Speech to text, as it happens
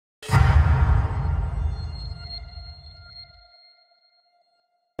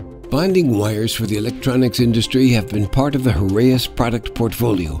Bonding wires for the electronics industry have been part of the Heraeus product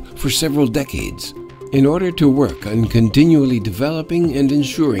portfolio for several decades. In order to work on continually developing and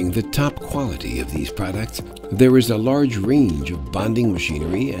ensuring the top quality of these products, there is a large range of bonding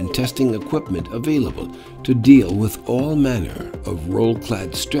machinery and testing equipment available to deal with all manner of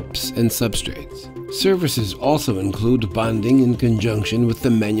roll-clad strips and substrates. Services also include bonding in conjunction with the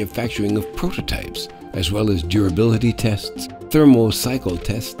manufacturing of prototypes, as well as durability tests, thermocycle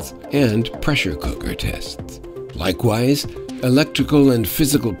tests, and pressure cooker tests. Likewise, electrical and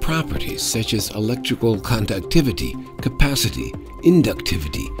physical properties such as electrical conductivity, capacity,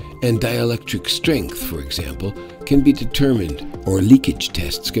 inductivity, and dielectric strength, for example, can be determined, or leakage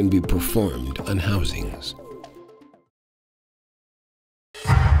tests can be performed on housings.